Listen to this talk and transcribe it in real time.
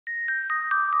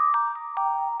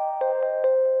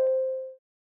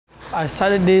I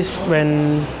started this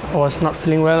when I was not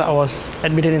feeling well. I was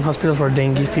admitted in hospital for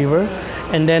dengue fever,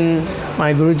 and then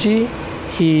my Guruji,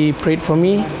 he prayed for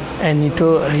me, and he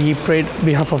prayed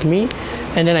behalf of me,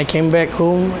 and then I came back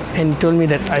home and he told me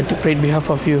that I prayed behalf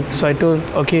of you. So I told,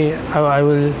 okay, I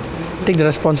will take the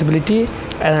responsibility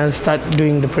and I'll start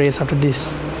doing the prayers after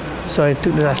this. So I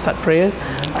started prayers,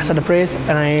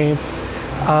 and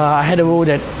I had a vow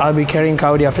that I'll be carrying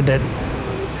kavadi after that.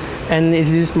 And it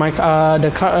is my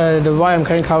the why I'm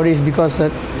carrying kavadi is because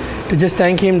that to just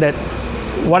thank him that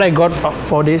what I got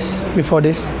for this before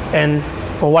this and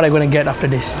for what I'm going to get after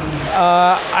this.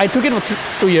 I took it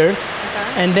for 2 years,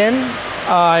 and then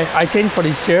I changed for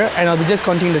this year, and I'll be just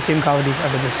continuing the same kavadi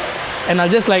after this. And I'll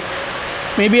just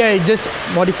maybe I just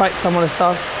modified some of the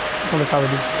stuff from the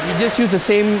kavadi. We just use the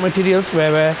same materials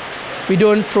where we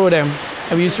don't throw them,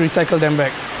 and we used to recycle them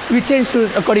back. We change to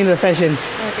according to the fashions.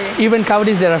 Okay. Even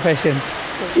kavadis, there are fashions.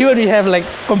 Even we have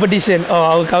competition.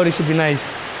 Oh, our kavadi should be nice.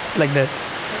 It's like that.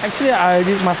 Actually,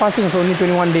 my fasting was only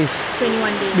 21 days.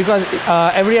 21 days. Because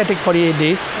every year I take 48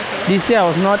 days. Okay. This year I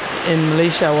was not in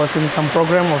Malaysia. I was in some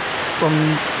program from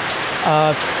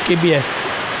KBS,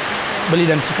 Bali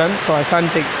dan Sukan. So I can't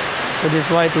take. So this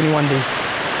is why 21 days.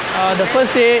 The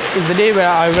first day is the day where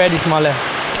I wear this mala.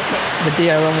 Okay. The day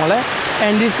I wear mala.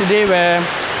 And this is the day where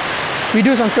we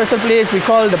do some special plays. We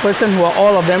call the person who are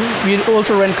all of them. We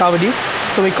also rent kavadis.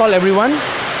 So we call everyone.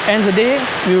 And the day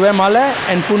we wear mala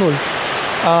and punul.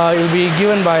 It will be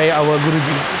given by our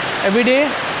Guruji. Every day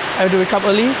I have to wake up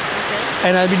early. Okay.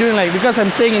 And I'll be doing because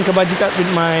I'm staying in Kebajikat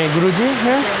with my Guruji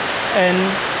here. Okay. And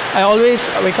I always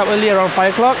wake up early around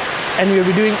 5 o'clock. And I'll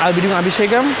be doing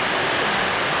Abhishekam.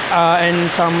 And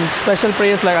some special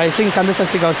prayers I sing Kanda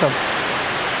Sasti Kavasam.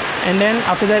 And then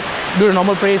after that do the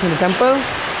normal prayers in the temple.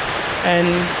 And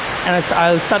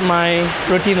I'll start my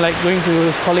routine going to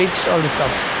college, all this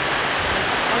stuff.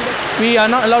 We are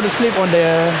not allowed to sleep on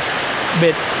the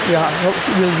bed.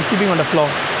 We'll be sleeping on the floor.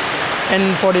 And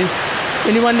for this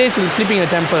 21 days, we'll be sleeping in the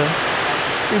temple.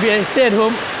 If we stay at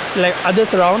home,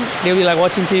 others around, they'll be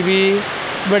watching TV,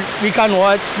 but we can't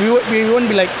watch. We won't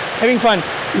be having fun.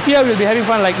 If here, we'll be having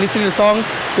fun, listening to songs,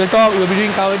 we'll talk, we'll be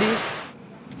doing kavadis.